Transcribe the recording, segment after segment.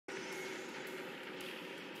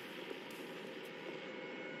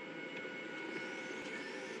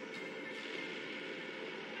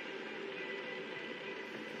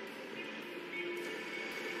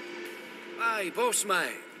Hey, boss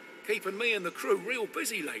man. Keeping me and the crew real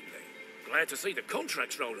busy lately. Glad to see the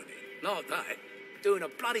contracts rolling in. Like that. Doing a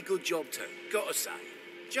bloody good job too, gotta say.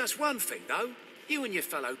 Just one thing though. You and your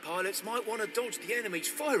fellow pilots might want to dodge the enemy's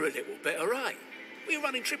fire a little bit, alright? We're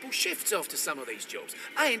running triple shifts after some of these jobs.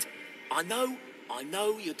 And I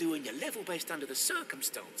know you're doing your level best under the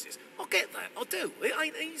circumstances. I get that, I do. It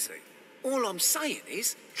ain't easy. All I'm saying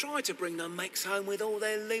is, try to bring the mechs home with all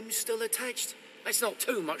their limbs still attached. That's not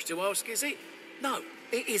too much to ask, is it? No,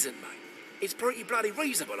 it isn't, mate. It's pretty bloody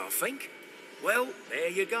reasonable, I think. Well, there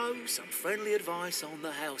you go. Some friendly advice on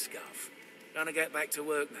the house, Gov. Gonna get back to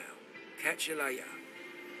work now. Catch you later.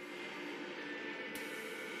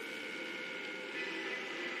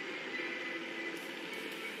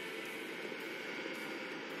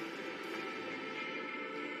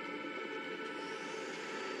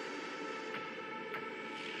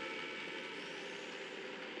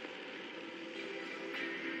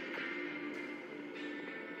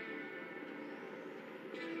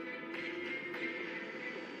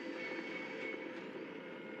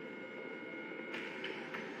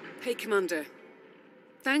 Hey, Commander.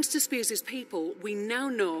 Thanks to Spears' people, we now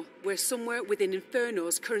know we're somewhere within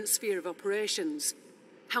Inferno's current sphere of operations.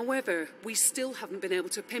 However, we still haven't been able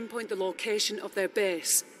to pinpoint the location of their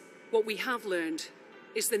base. What we have learned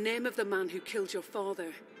is the name of the man who killed your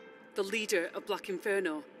father, the leader of Black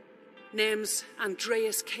Inferno. Name's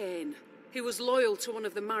Andreas Kane. He was loyal to one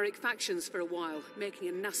of the Marek factions for a while, making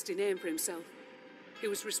a nasty name for himself. He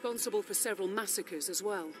was responsible for several massacres as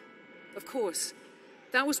well. Of course,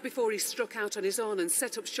 that was before he struck out on his own and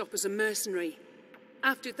set up shop as a mercenary.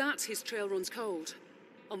 After that, his trail runs cold.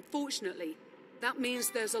 Unfortunately, that means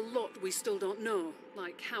there's a lot we still don't know,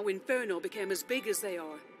 like how Inferno became as big as they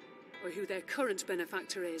are, or who their current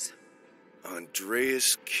benefactor is.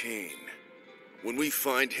 Andreas Kane. When we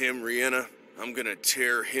find him, Rihanna, I'm gonna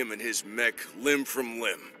tear him and his mech limb from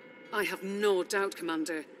limb. I have no doubt,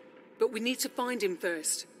 Commander. But we need to find him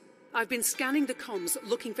first. I've been scanning the comms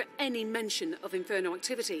looking for any mention of Inferno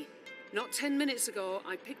activity. Not 10 minutes ago,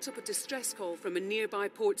 I picked up a distress call from a nearby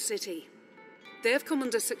port city. They have come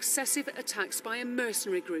under successive attacks by a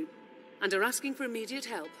mercenary group and are asking for immediate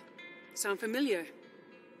help. Sound familiar?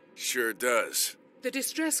 Sure does. The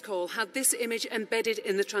distress call had this image embedded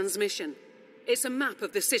in the transmission. It's a map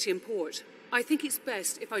of the city and port. I think it's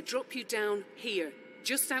best if I drop you down here,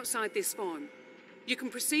 just outside this farm. You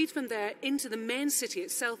can proceed from there into the main city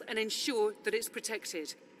itself and ensure that it's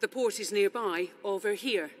protected. The port is nearby, over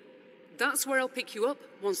here. That's where I'll pick you up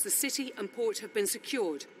once the city and port have been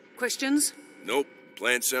secured. Questions? Nope.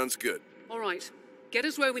 Plan sounds good. All right. Get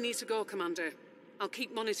us where we need to go, Commander. I'll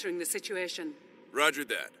keep monitoring the situation. Roger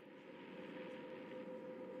that.